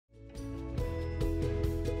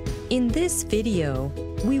In this video,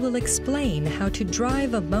 we will explain how to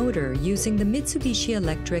drive a motor using the Mitsubishi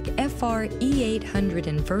Electric FR-E800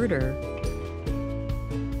 inverter.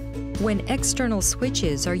 When external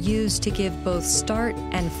switches are used to give both start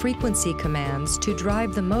and frequency commands to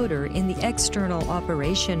drive the motor in the external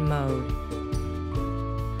operation mode.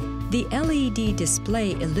 The LED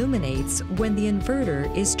display illuminates when the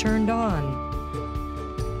inverter is turned on.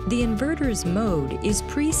 The inverter's mode is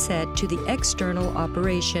preset to the external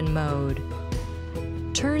operation mode.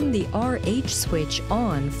 Turn the RH switch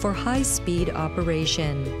on for high-speed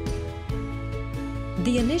operation.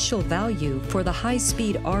 The initial value for the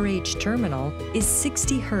high-speed RH terminal is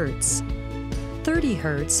 60 Hz, 30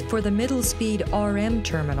 Hz for the middle-speed RM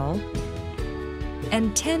terminal,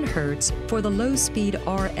 and 10 Hz for the low-speed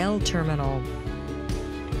RL terminal.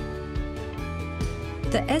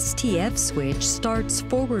 The STF switch starts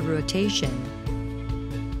forward rotation,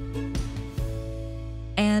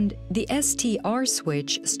 and the STR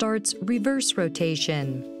switch starts reverse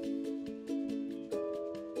rotation.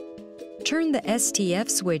 Turn the STF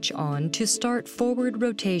switch on to start forward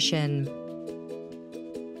rotation.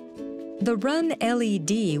 The run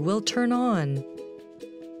LED will turn on.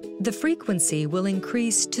 The frequency will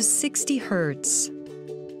increase to 60 Hz.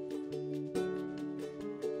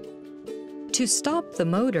 To stop the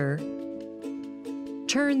motor,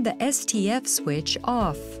 turn the STF switch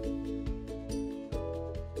off.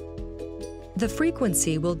 The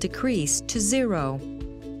frequency will decrease to 0,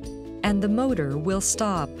 and the motor will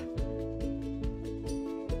stop.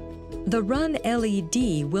 The run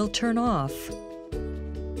LED will turn off.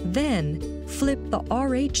 Then, flip the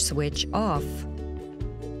RH switch off.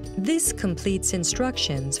 This completes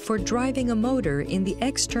instructions for driving a motor in the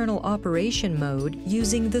external operation mode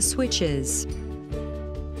using the switches.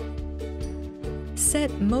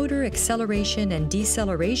 Set motor acceleration and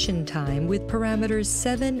deceleration time with parameters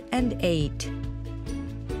 7 and 8.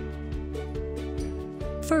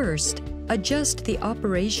 First, adjust the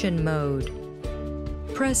operation mode.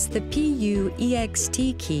 Press the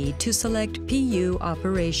PU-EXT key to select PU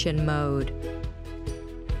operation mode.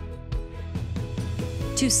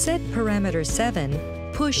 To set parameter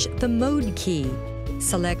 7, push the Mode key,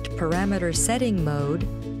 select Parameter Setting Mode,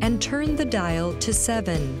 and turn the dial to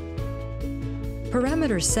 7.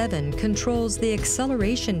 Parameter 7 controls the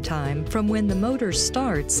acceleration time from when the motor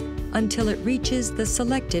starts until it reaches the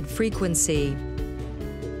selected frequency.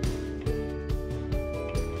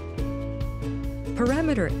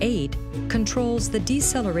 Parameter 8 controls the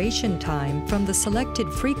deceleration time from the selected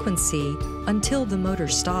frequency until the motor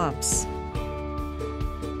stops.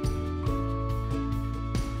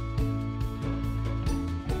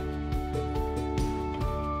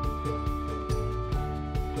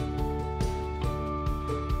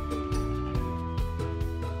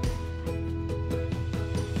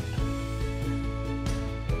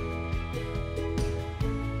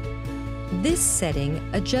 This setting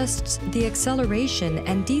adjusts the acceleration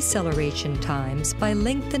and deceleration times by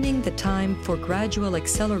lengthening the time for gradual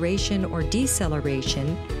acceleration or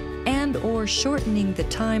deceleration and/or shortening the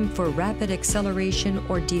time for rapid acceleration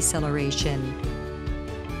or deceleration.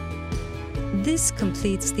 This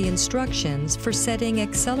completes the instructions for setting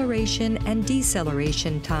acceleration and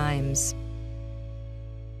deceleration times.